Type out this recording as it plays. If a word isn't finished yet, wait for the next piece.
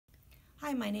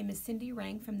Hi, my name is Cindy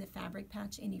Rang from the Fabric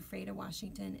Patch in Ephrata,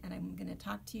 Washington, and I'm going to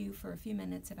talk to you for a few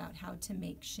minutes about how to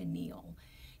make chenille.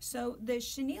 So the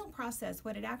chenille process,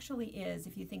 what it actually is,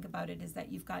 if you think about it, is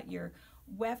that you've got your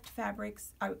weft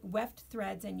fabrics, weft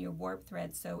threads and your warp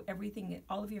threads, so everything,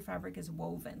 all of your fabric is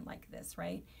woven like this,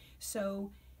 right?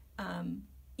 So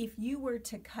if you were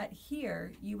to cut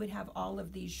here, you would have all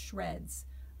of these shreds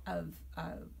of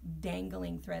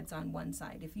dangling threads on one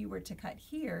side. If you were to cut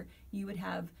here, you would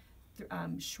have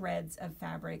shreds of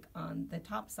fabric on the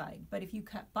top side. But if you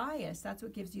cut bias, that's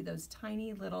what gives you those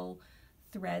tiny little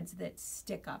threads that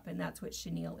stick up, and that's what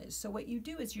chenille is. So what you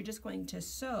do is you're just going to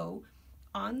sew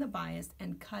on the bias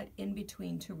and cut in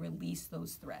between to release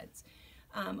those threads.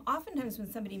 Oftentimes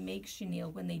when somebody makes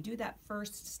chenille, when they do that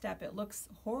first step, it looks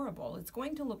horrible. It's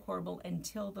going to look horrible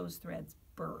until those threads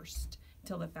burst,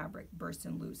 till the fabric bursts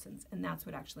and loosens, and that's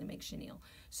what actually makes chenille.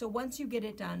 So once you get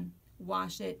it done,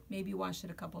 wash it, maybe wash it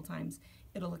a couple times,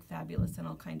 it'll look fabulous, and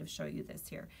I'll kind of show you this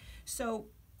here. So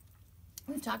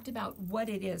we've talked about what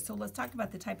it is, so let's talk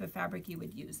about the type of fabric you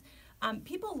would use.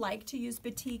 People like to use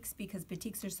batiks because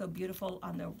batiks are so beautiful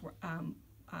on the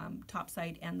top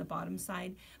side and the bottom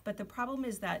side, but the problem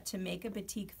is that to make a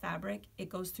batik fabric, it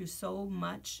goes through so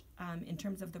much in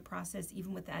terms of the process,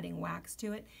 even with adding wax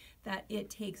to it, that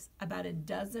it takes about a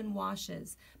dozen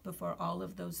washes before all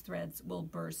of those threads will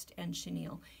burst and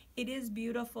chenille. It is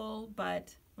beautiful,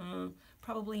 but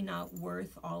probably not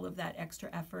worth all of that extra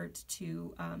effort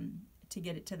to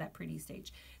get it to that pretty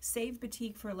stage. Save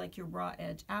batik for like your raw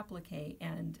edge applique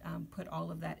and put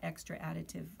all of that extra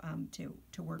additive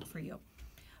to work for you.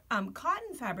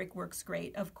 Cotton fabric works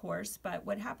great, of course, but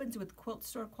what happens with quilt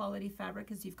store quality fabric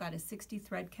is you've got a 60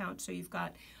 thread count, so you've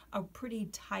got a pretty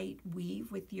tight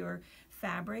weave with your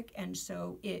fabric, and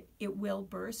so it will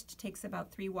burst. It takes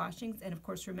about 3 washings, and of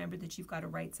course remember that you've got a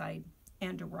right side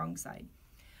and a wrong side.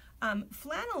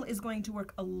 Flannel is going to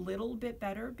work a little bit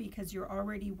better because you're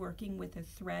already working with a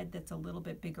thread that's a little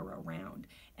bit bigger around,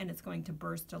 and it's going to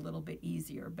burst a little bit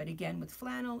easier. But again, with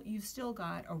flannel, you've still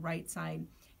got a right side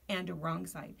and a wrong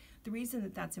side. The reason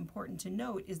that that's important to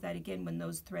note is that, again, when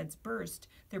those threads burst,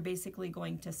 they're basically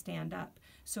going to stand up.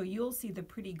 So you'll see the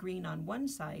pretty green on one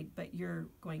side, but you're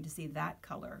going to see that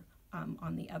color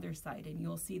on the other side, and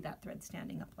you'll see that thread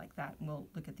standing up like that, and we'll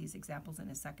look at these examples in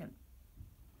a second.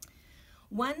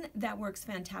 One that works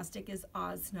fantastic is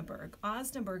Osnaburg.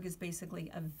 Osnaburg is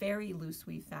basically a very loose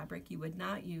weave fabric you would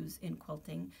not use in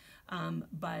quilting,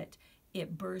 but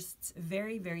it bursts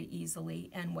very, very easily,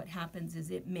 and what happens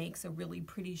is it makes a really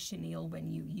pretty chenille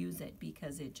when you use it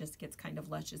because it just gets kind of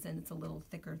luscious and it's a little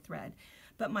thicker thread.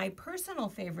 But my personal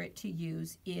favorite to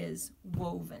use is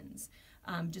wovens,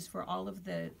 just for all of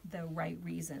the right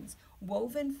reasons.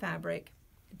 Woven fabric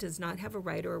does not have a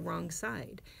right or a wrong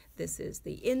side. This is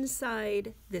the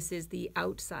inside, this is the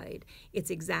outside.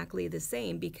 It's exactly the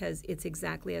same because it's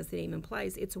exactly as the name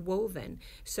implies, it's woven.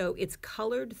 So it's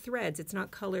colored threads, it's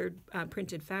not colored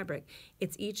printed fabric.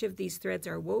 It's each of these threads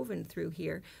are woven through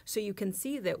here. So you can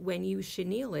see that when you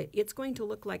chenille it, it's going to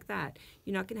look like that.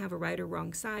 You're not going to have a right or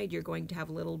wrong side. You're going to have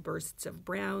little bursts of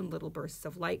brown, little bursts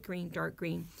of light green, dark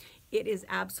green. It is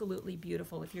absolutely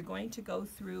beautiful. If you're going to go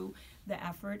through the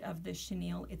effort of the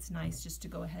chenille, it's nice just to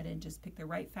go ahead and just pick the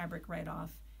right fabric right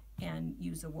off and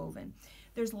use a woven.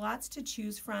 There's lots to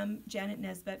choose from. Janet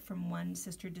Nesbitt from One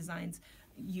Sister Designs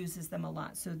uses them a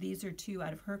lot. So these are 2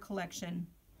 out of her collection.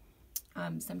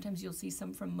 Sometimes you'll see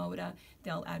some from Moda.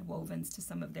 They'll add wovens to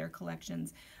some of their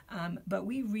collections. But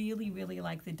we really, really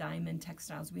like the diamond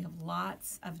textiles. We have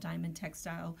lots of diamond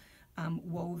textile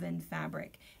woven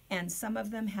fabric, and some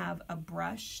of them have a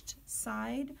brushed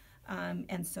side,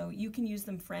 and so you can use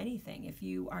them for anything. If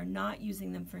you are not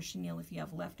using them for chenille, if you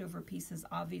have leftover pieces,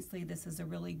 obviously this is a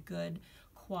really good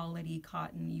quality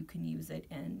cotton. You can use it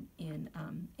in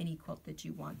any quilt that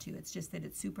you want to. It's just that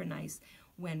it's super nice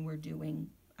when we're doing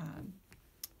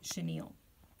chenille.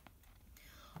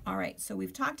 All right, so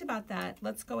we've talked about that.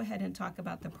 Let's go ahead and talk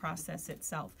about the process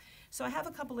itself. So I have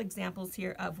a couple examples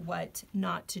here of what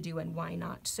not to do and why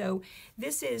not. So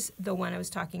this is the one I was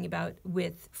talking about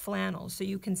with flannel. So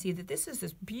you can see that this is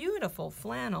this beautiful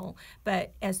flannel,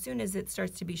 but as soon as it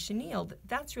starts to be chenilled,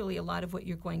 that's really a lot of what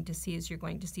you're going to see is you're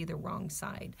going to see the wrong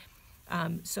side.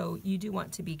 So you do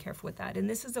want to be careful with that. And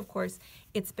this is, of course,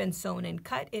 it's been sewn and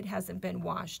cut. It hasn't been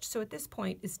washed. So at this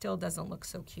point, it still doesn't look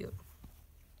so cute.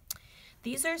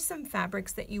 These are some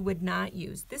fabrics that you would not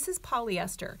use. This is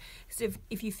polyester. So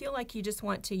if you feel like you just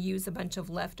want to use a bunch of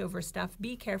leftover stuff,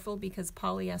 be careful because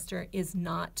polyester is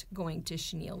not going to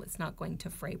chenille. It's not going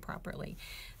to fray properly.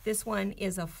 This one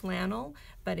is a flannel,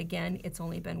 but again, it's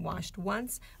only been washed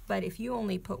once. But if you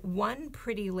only put one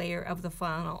pretty layer of the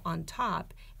flannel on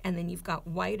top and then you've got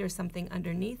white or something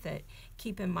underneath it,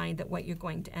 keep in mind that what you're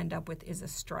going to end up with is a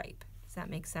stripe. Does that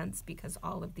make sense? Because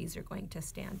all of these are going to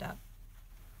stand up.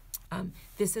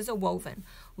 This is a woven.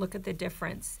 Look at the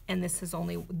difference. And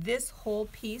this whole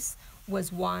piece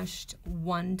was washed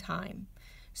one time.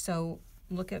 So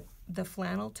look at the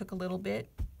flannel, took a little bit.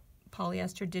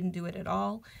 Polyester didn't do it at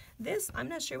all. This, I'm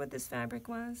not sure what this fabric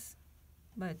was.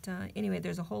 But anyway,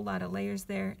 there's a whole lot of layers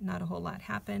there. Not a whole lot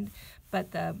happened.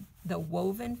 But the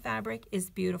woven fabric is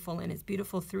beautiful, and it's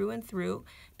beautiful through and through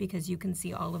because you can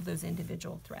see all of those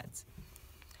individual threads.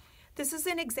 This is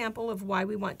an example of why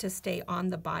we want to stay on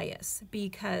the bias,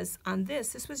 because on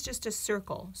this was just a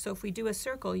circle. So if we do a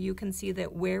circle, you can see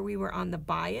that where we were on the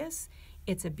bias,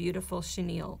 it's a beautiful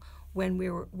chenille.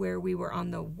 Where we were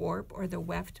on the warp or the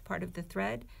weft part of the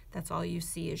thread, that's all you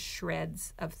see is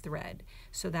shreds of thread.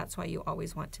 So that's why you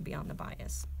always want to be on the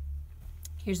bias.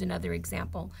 Here's another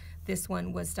example. This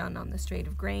one was done on the straight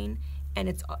of grain, and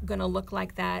it's going to look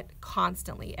like that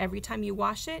constantly. Every time you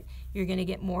wash it, you're going to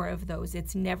get more of those.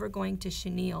 It's never going to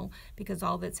chenille because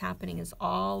all that's happening is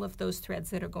all of those threads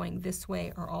that are going this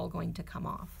way are all going to come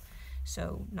off.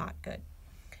 So not good.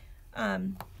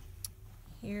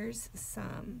 Here's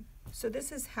some. So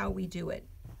this is how we do it.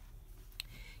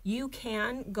 You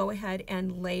can go ahead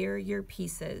and layer your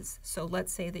pieces. So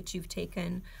let's say that you've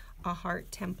taken a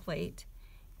heart template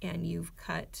and you've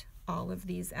cut all of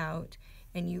these out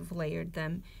and you've layered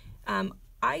them.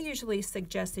 I usually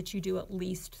suggest that you do at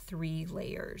least 3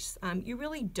 layers. You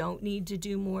really don't need to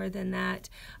do more than that.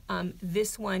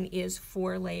 This one is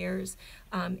 4 layers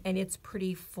and it's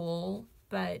pretty full,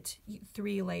 but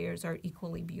 3 layers are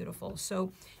equally beautiful.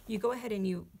 So you go ahead and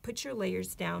you put your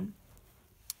layers down.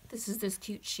 This is this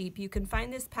cute sheep. You can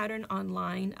find this pattern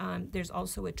online. There's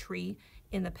also a tree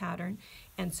in the pattern.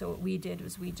 And so what we did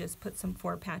was we just put some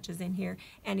 4 patches in here.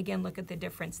 And again, look at the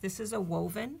difference. This is a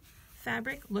woven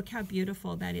fabric. Look how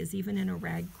beautiful that is, even in a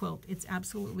rag quilt. It's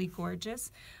absolutely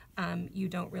gorgeous. You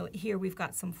don't really, here we've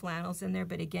got some flannels in there,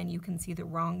 but again, you can see the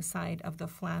wrong side of the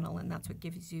flannel, and that's what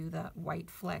gives you the white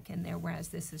fleck in there, whereas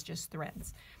this is just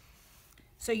threads.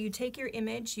 So you take your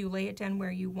image, you lay it down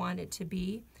where you want it to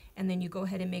be, and then you go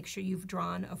ahead and make sure you've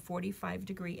drawn a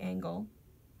 45-degree angle,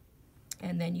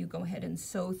 and then you go ahead and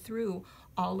sew through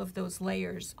all of those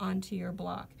layers onto your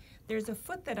block. There's a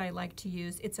foot that I like to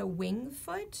use. It's a wing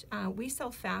foot. We sell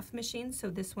faff machines, so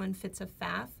this one fits a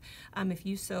faff. If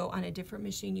you sew on a different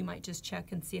machine, you might just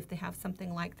check and see if they have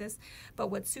something like this. But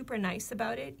what's super nice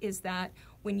about it is that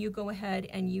when you go ahead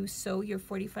and you sew your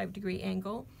 45-degree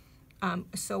angle,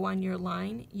 sew on your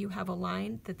line, you have a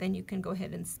line that then you can go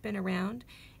ahead and spin around,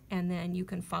 and then you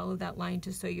can follow that line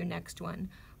to sew your next one.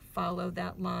 Follow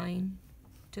that line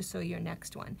to sew your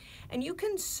next one. And you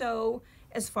can sew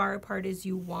as far apart as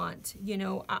you want. You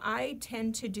know, I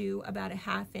tend to do about a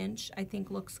 1/2 inch, I think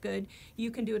looks good.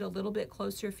 You can do it a little bit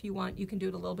closer if you want. You can do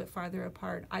it a little bit farther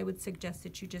apart. I would suggest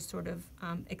that you just sort of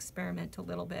experiment a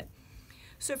little bit.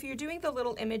 So if you're doing the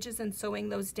little images and sewing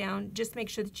those down, just make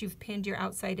sure that you've pinned your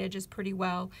outside edges pretty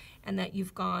well and that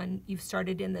you've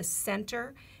started in the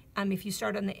center. If you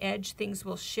start on the edge, things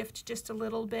will shift just a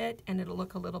little bit and it'll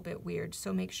look a little bit weird.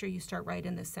 So make sure you start right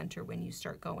in the center when you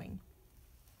start going.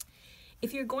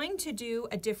 If you're going to do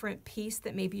a different piece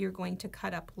that maybe you're going to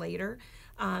cut up later,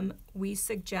 we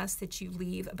suggest that you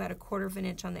leave about 1/4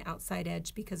 inch on the outside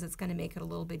edge because it's going to make it a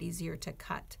little bit easier to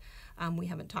cut. We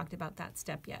haven't talked about that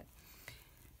step yet.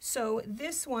 So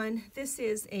this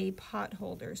is a pot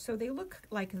holder. So they look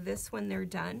like this when they're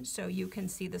done. So you can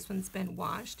see this one's been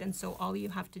washed. And so all you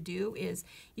have to do is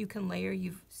you can layer.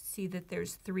 You see that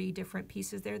there's 3 different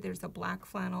pieces there. There's a black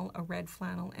flannel, a red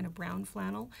flannel, and a brown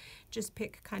flannel. Just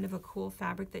pick kind of a cool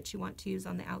fabric that you want to use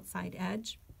on the outside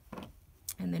edge.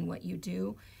 And then what you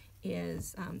do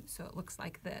is, so it looks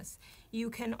like this. You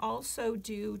can also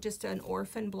do just an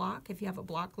orphan block if you have a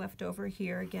block left over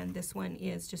here. Again, this one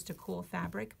is just a cool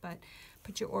fabric, but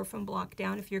put your orphan block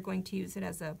down. If you're going to use it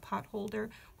as a pot holder,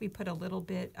 we put a little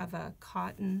bit of a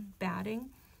cotton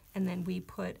batting, and then we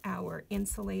put our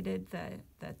insulated, the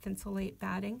Thinsulate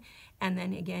batting, and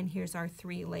then again, here's our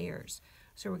 3 layers.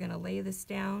 So we're going to lay this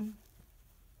down,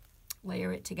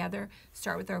 layer it together,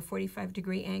 start with our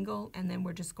 45-degree angle, and then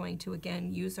we're just going to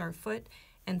again use our foot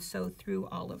and sew through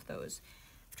all of those.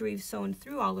 After we've sewn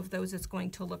through all of those, it's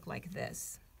going to look like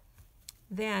this.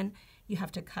 Then you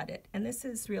have to cut it. And this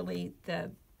is really the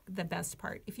best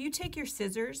part. If you take your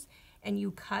scissors and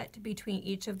you cut between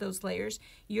each of those layers,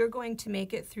 you're going to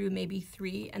make it through maybe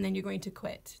 3 and then you're going to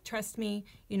quit. Trust me,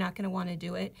 you're not going to want to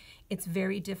do it. It's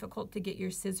very difficult to get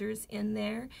your scissors in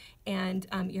there, and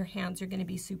your hands are going to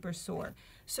be super sore.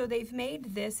 So they've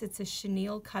made this, it's a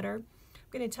chenille cutter.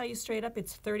 I'm going to tell you straight up,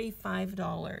 it's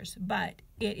 $35, but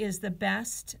it is the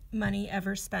best money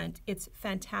ever spent. It's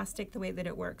fantastic the way that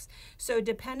it works. So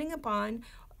depending upon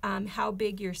how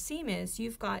big your seam is,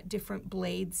 you've got different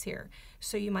blades here.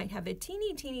 So you might have a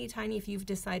teeny tiny if you've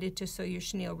decided to sew your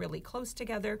chenille really close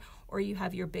together, or you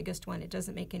have your biggest one. It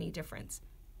doesn't make any difference.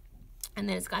 And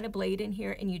then it's got a blade in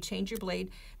here, and you change your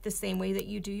blade the same way that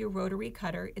you do your rotary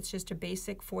cutter. It's just a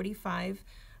basic 45,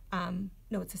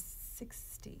 no, it's a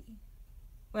 60.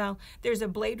 Well, there's a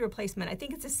blade replacement. I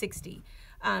think it's a 60.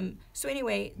 So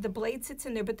anyway, the blade sits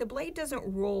in there, but the blade doesn't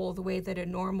roll the way that a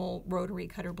normal rotary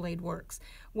cutter blade works.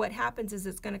 What happens is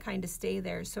it's going to kind of stay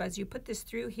there. So as you put this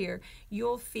through here,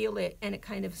 you'll feel it, and it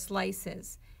kind of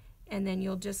slices. And then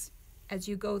you'll just, as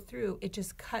you go through, it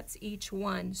just cuts each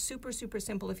one. Super, super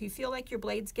simple. If you feel like your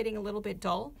blade's getting a little bit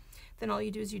dull, then all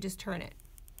you do is you just turn it.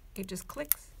 It just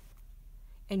clicks,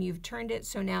 and you've turned it,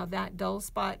 so now that dull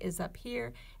spot is up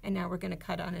here, and now we're going to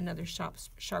cut on another sharp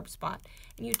spot.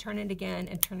 And you turn it again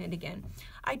and turn it again.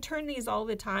 I turn these all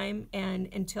the time, and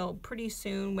until pretty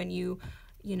soon, when you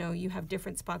have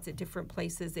different spots at different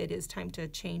places, it is time to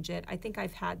change it. I think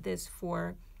I've had this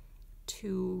for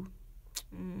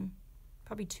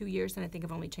probably 2 years, and I think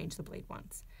I've only changed the blade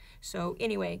once. So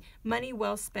anyway, money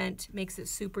well spent, makes it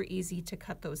super easy to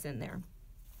cut those in there.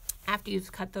 After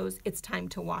you've cut those, it's time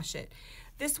to wash it.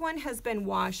 This one has been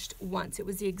washed once. It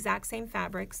was the exact same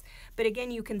fabrics, but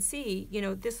again, you can see,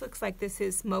 this looks like this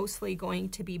is mostly going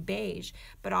to be beige,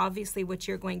 but obviously what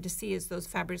you're going to see is those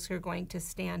fabrics are going to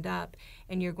stand up,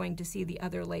 and you're going to see the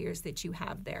other layers that you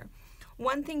have there.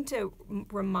 One thing to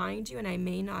remind you, and I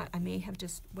may have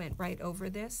just went right over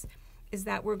this, is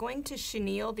that we're going to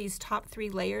chenille these top 3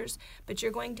 layers, but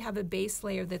you're going to have a base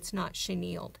layer that's not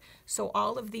chenilled. So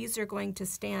all of these are going to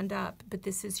stand up, but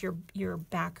this is your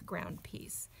background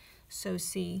piece. So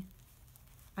see,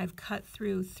 I've cut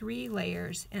through 3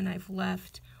 layers, and I've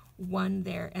left 1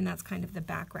 there, and that's kind of the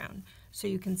background. So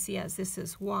you can see as this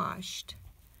is washed,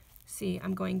 see,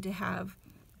 I'm going to have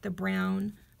the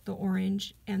brown, the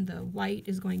orange, and the white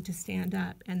is going to stand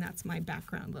up, and that's my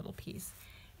background little piece.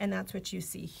 And that's what you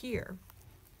see here,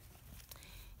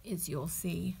 is you'll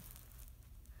see,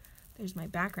 there's my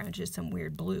background, just some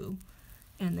weird blue.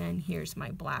 And then here's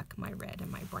my black, my red, and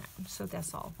my brown. So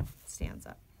this all stands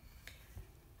up.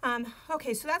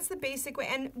 Okay, so that's the basic way.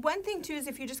 And one thing too is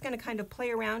if you're just gonna kind of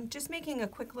play around, just making a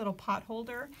quick little pot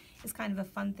holder is kind of a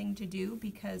fun thing to do,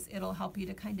 because it'll help you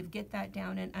to kind of get that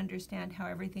down and understand how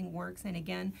everything works. And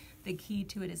again, the key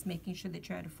to it is making sure that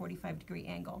you're at a 45-degree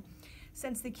angle.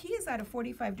 Since the key is at a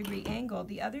 45-degree angle,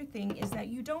 the other thing is that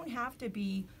you don't have to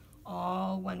be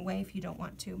all one way if you don't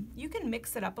want to. You can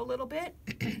mix it up a little bit.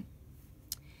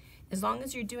 As long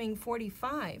as you're doing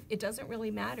 45, it doesn't really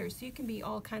matter. So you can be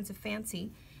all kinds of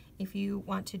fancy if you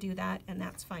want to do that, and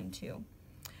that's fine too.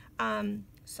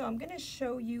 So I'm going to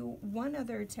show you one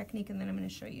other technique, and then I'm going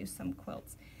to show you some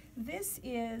quilts. This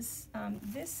is,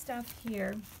 this stuff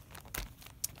here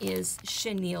is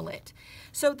chenille it.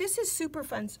 So this is super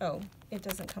fun. Oh, it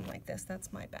doesn't come like this.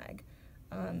 That's my bag.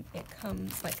 It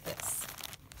comes like this.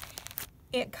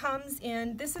 It comes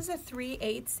in, this is a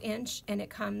 3/8 inch, and it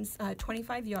comes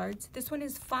 25 yards. This one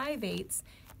is 5/8,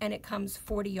 and it comes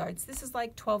 40 yards. This is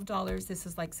like $12. This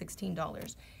is like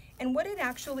 $16. And what it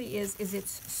actually is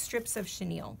it's strips of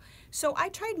chenille. So I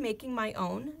tried making my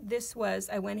own. This was,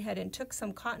 I went ahead and took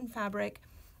some cotton fabric,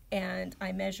 and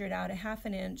I measured out a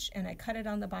 1/2 inch, and I cut it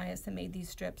on the bias and made these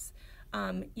strips.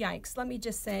 Yikes, let me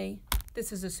just say,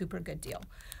 this is a super good deal.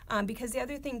 Because the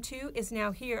other thing too is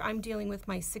now here I'm dealing with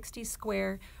my 60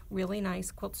 square, really nice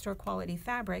quilt store quality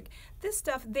fabric. This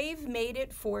stuff, they've made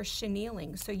it for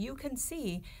chenilling. So you can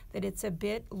see that it's a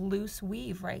bit loose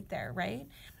weave right there, right?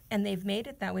 And they've made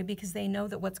it that way because they know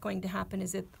that what's going to happen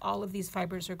is that all of these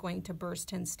fibers are going to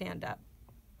burst and stand up.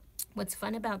 What's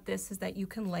fun about this is that you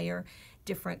can layer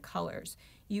different colors.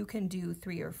 You can do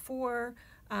 3 or 4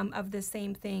 of the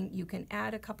same thing. You can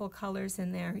add a couple colors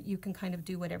in there. You can kind of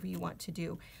do whatever you want to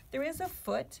do. There is a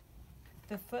foot.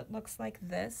 The foot looks like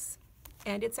this,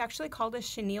 and it's actually called a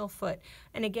chenille foot.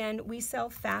 And again, we sell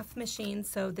FAF machines,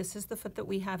 so this is the foot that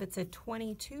we have. It's a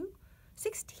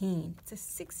 16. It's a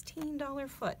 $16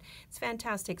 foot. It's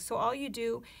fantastic. So all you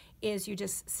do is you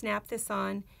just snap this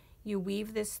on, you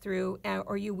weave this through,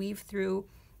 or you weave through,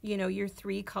 you know, your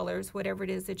 3 colors, whatever it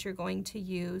is that you're going to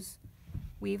use.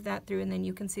 weave that through, and then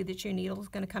you can see that your needle is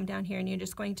going to come down here, and you're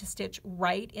just going to stitch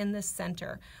right in the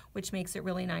center, which makes it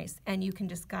really nice. And you can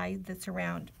just guide this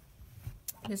around.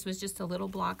 This was just a little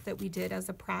block that we did as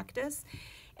a practice,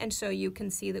 and so you can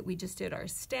see that we just did our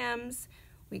stems.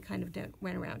 We kind of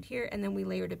went around here, and then we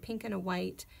layered a pink and a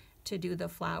white to do the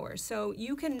flowers. So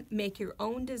you can make your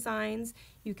own designs.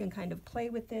 You can kind of play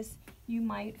with this. You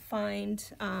might find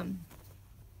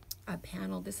a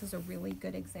panel. This is a really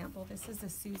good example. This is a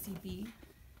Susie B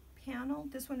panel.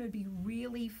 This one would be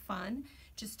really fun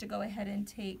just to go ahead and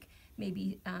take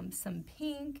maybe some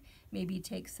pink, maybe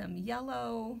take some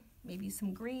yellow, maybe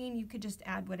some green. You could just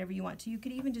add whatever you want to. You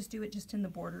could even just do it just in the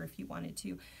border if you wanted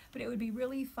to. But it would be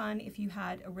really fun if you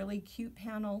had a really cute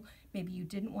panel. Maybe you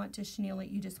didn't want to chenille it,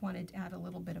 you just wanted to add a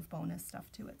little bit of bonus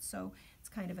stuff to it. So it's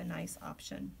kind of a nice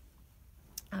option.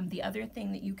 The other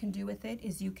thing that you can do with it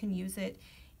is you can use it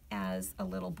as a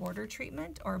little border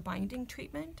treatment or a binding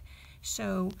treatment.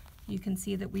 So you can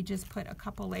see that we just put a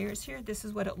couple layers here. This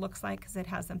is what it looks like because it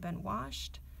hasn't been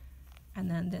washed.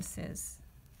 And then this is,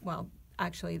 well,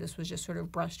 actually this was just sort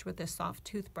of brushed with this soft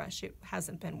toothbrush. It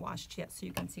hasn't been washed yet, so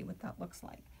you can see what that looks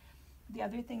like. The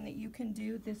other thing that you can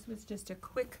do, this was just a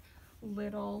quick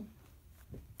little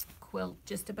quilt,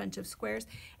 just a bunch of squares.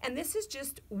 And this is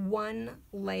just one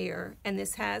layer, and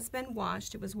this has been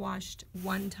washed. It was washed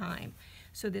one time.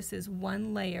 So this is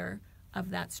one layer of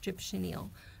that strip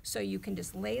chenille. So you can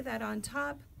just lay that on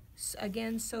top.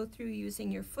 Again, sew through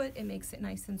using your foot. It makes it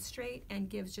nice and straight and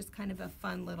gives just kind of a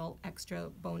fun little extra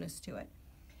bonus to it.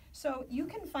 So you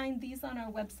can find these on our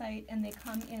website, and they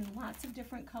come in lots of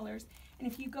different colors. And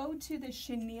if you go to the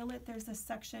chenille it, there's a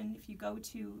section. If you go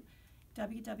to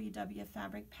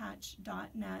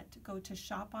www.fabricpatch.net, go to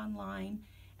shop online,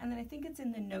 and then I think it's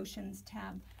in the notions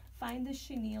tab. Find the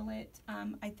chenille it.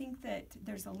 I think that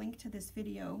there's a link to this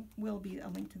video, will be a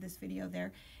link to this video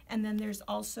there, and then there's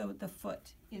also the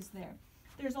foot is there.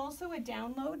 There's also a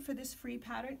download for this free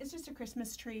pattern. It's just a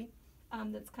Christmas tree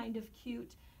that's kind of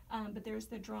cute, but there's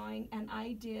the drawing, and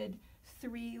I did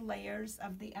 3 layers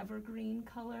of the evergreen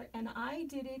color, and I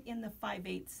did it in the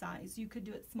 5/8 size. You could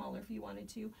do it smaller if you wanted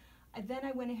to. Then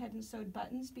I went ahead and sewed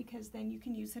buttons, because then you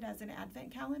can use it as an advent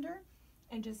calendar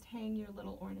and just hang your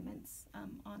little ornaments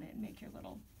on it and make your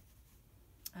little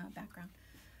background.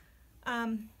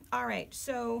 All right,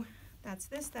 so that's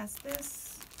this, that's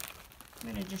this. I'm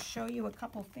gonna just show you a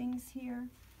couple things here.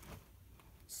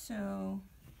 So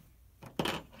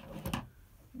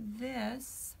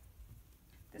this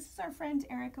is our friend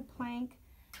Erica Plank.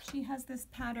 She has this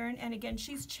pattern, and again,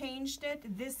 she's changed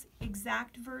it. This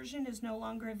exact version is no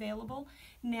longer available.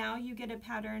 Now you get a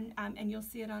pattern, and you'll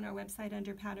see it on our website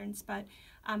under patterns, but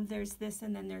there's this,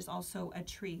 and then there's also a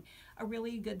tree. A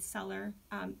really good seller.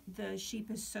 The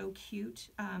sheep is so cute,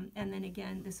 and then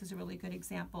again, this is a really good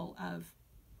example of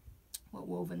what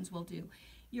wovens will do.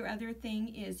 Your other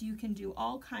thing is you can do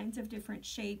all kinds of different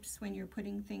shapes when you're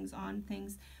putting things on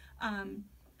things.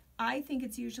 I think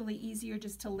it's usually easier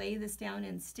just to lay this down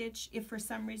and stitch. If for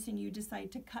some reason you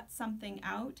decide to cut something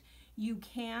out, you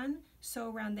can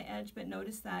sew around the edge, but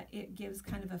notice that it gives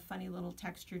kind of a funny little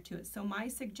texture to it. So my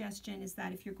suggestion is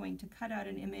that if you're going to cut out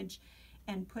an image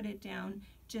and put it down,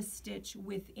 just stitch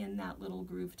within that little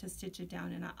groove to stitch it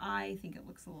down, and I think it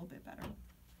looks a little bit better.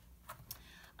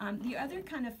 The other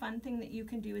kind of fun thing that you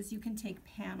can do is you can take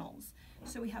panels.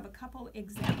 So we have a couple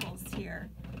examples here.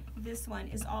 This one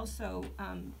is also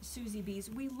Susie B's.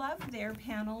 We love their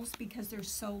panels because they're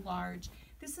so large.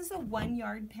 This is a 1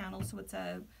 yard panel, so it's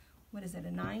a, what is it,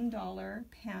 a $9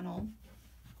 panel.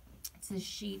 It's a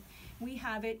sheet. We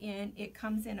have it in, it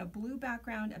comes in a blue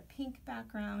background, a pink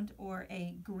background, or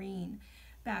a green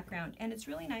background. And it's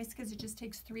really nice because it just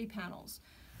takes 3 panels.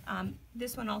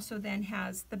 This one also then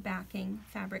has the backing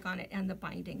fabric on it and the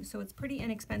binding. So it's pretty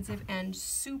inexpensive and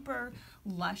super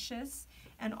luscious.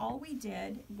 And all we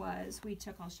did was we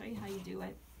took, I'll show you how you do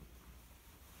it.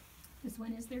 This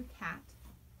one is their cat,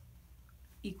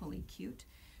 equally cute.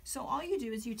 So all you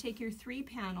do is you take your 3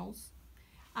 panels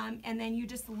and then you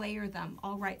just layer them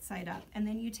all right side up. And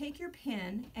then you take your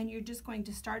pin and you're just going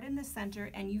to start in the center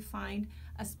and you find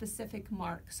a specific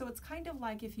mark. So it's kind of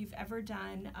like if you've ever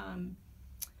done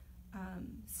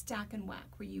stack and whack,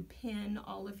 where you pin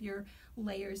all of your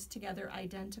layers together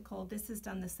identical. This is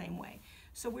done the same way.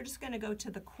 So we're just going to go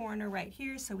to the corner right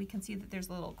here so we can see that there's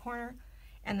a little corner,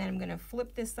 and then I'm going to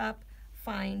flip this up,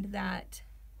 find that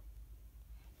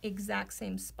exact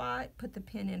same spot, put the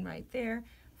pin in right there,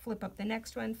 flip up the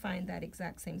next one, find that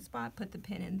exact same spot, put the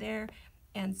pin in there,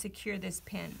 and secure this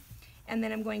pin. And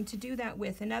then I'm going to do that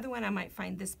with another one. I might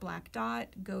find this black dot,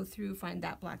 go through, find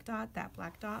that black dot,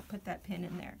 put that pin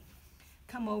in there.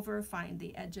 come over, find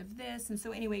the edge of this. And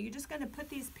so anyway, you're just going to put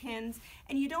these pins,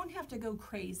 and you don't have to go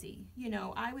crazy. You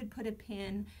know, I would put a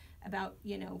pin about,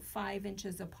 you know, 5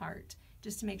 inches apart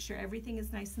just to make sure everything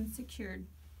is nice and secured.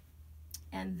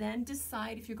 And then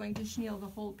decide if you're going to chenille the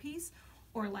whole piece,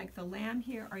 or like the lamb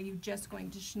here, are you just going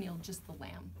to chenille just the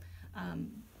lamb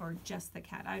or just the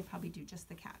cat? I'd probably do just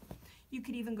the cat. You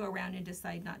could even go around and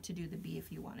decide not to do the bee if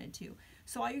you wanted to.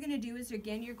 So all you're going to do is,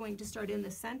 again, you're going to start in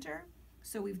the center.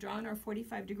 So we've drawn our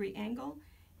 45-degree angle,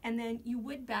 and then you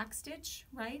would backstitch,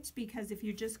 right? Because if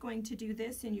you're just going to do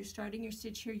this and you're starting your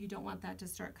stitch here, you don't want that to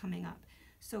start coming up.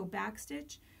 So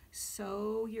backstitch,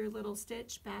 sew your little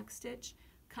stitch, backstitch,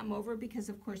 come over, because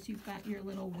of course you've got your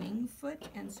little wing foot,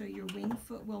 and so your wing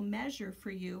foot will measure for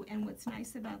you. And what's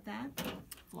nice about that,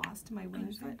 I've lost my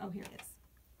wing foot, oh here it is.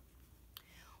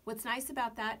 What's nice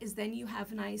about that is then you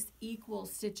have nice equal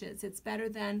stitches. It's better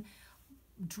than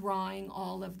drawing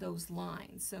all of those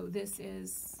lines. So this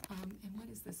is, and what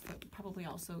is this for? Probably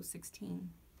also $16,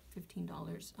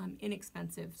 $15,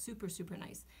 inexpensive, super, super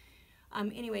nice.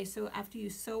 Anyway, so after you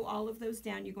sew all of those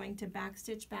down, you're going to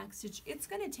backstitch, backstitch. It's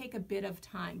going to take a bit of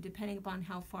time depending upon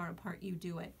how far apart you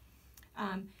do it.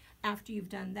 After you've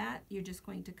done that, you're just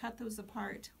going to cut those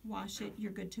apart, wash it,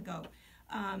 you're good to go.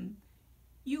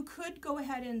 You could go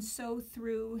ahead and sew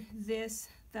through this,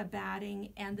 the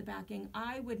batting and the backing.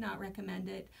 I would not recommend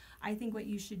it. I think what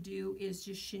you should do is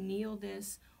just chenille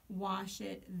this, wash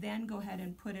it, then go ahead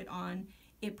and put it on.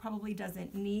 It probably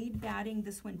doesn't need batting.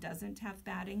 This one doesn't have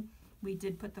batting. We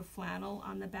did put the flannel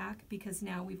on the back because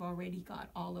now we've already got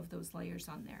all of those layers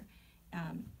on there.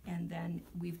 And then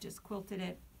we've just quilted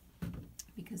it,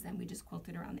 because then we just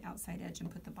quilted around the outside edge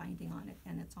and put the binding on it,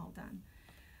 and it's all done.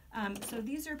 So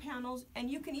these are panels,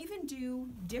 and you can even do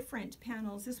different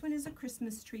panels. This one is a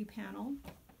Christmas tree panel,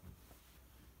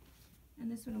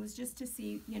 and this one was just to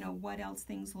see, you know, what else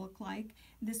things look like.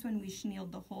 This one we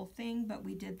chenilled the whole thing, but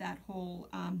we did that whole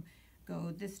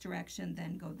go this direction,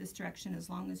 then go this direction. As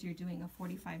long as you're doing a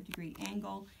 45-degree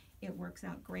angle, it works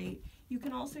out great. You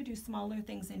can also do smaller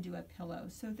things and do a pillow.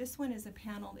 So this one is a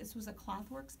panel. This was a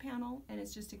Clothworks panel, and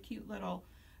it's just a cute little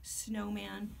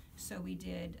snowman. So we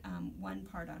did one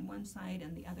part on one side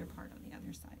and the other part on the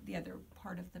other side, the other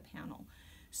part of the panel.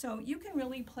 So you can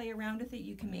really play around with it.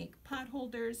 You can make pot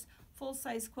holders,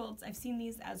 full-size quilts. I've seen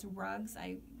these as rugs.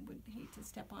 I would hate to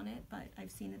step on it, but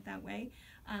I've seen it that way.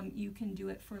 You can do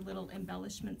it for little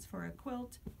embellishments for a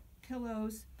quilt,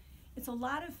 pillows. It's a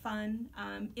lot of fun.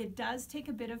 It does take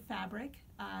a bit of fabric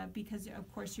because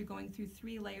of course you're going through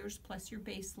 3 layers plus your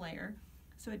base layer.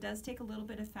 So it does take a little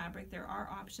bit of fabric. There are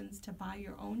options to buy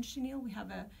your own chenille. We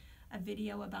have a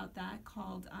video about that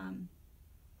called,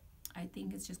 I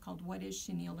think it's just called What is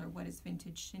Chenille or What is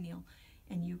Vintage Chenille,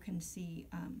 and you can see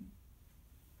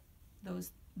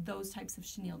those types of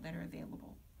chenille that are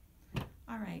available.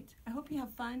 All right, I hope you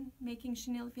have fun making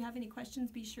chenille. If you have any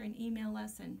questions, be sure and email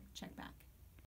us and check back.